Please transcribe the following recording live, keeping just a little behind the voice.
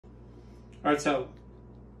All right, so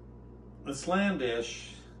this lamb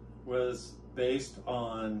dish was based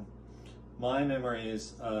on my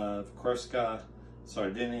memories of Corsica,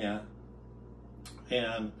 Sardinia,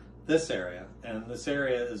 and this area. And this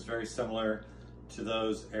area is very similar to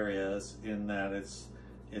those areas in that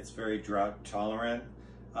it's very drought tolerant.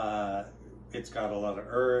 It's got a lot of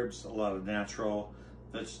herbs, a lot of natural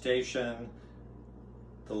vegetation.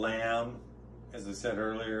 The lamb, as I said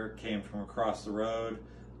earlier, came from across the road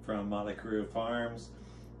from Montecru Farms.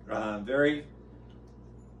 Very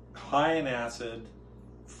high in acid,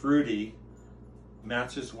 fruity,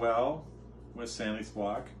 matches well with Sandy's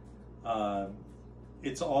Block.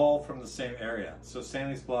 It's all from the same area. So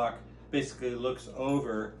Sandy's Block basically looks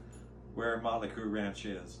over where Montecru Ranch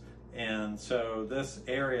is. And so this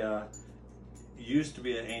area used to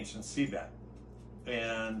be an ancient seabed.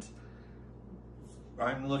 And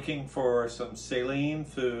I'm looking for some saline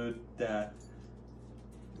food that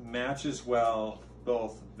matches well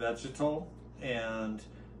both vegetal and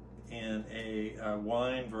in a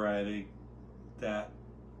wine variety that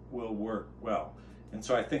will work well. And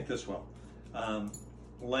so I think this will.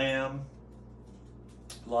 Lamb,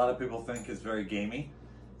 a lot of people think is very gamey.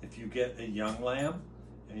 If you get a young lamb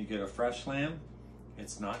and you get a fresh lamb,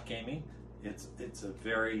 it's not gamey. It's a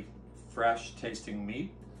very fresh tasting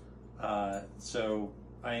meat. So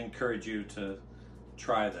I encourage you to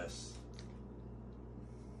try this.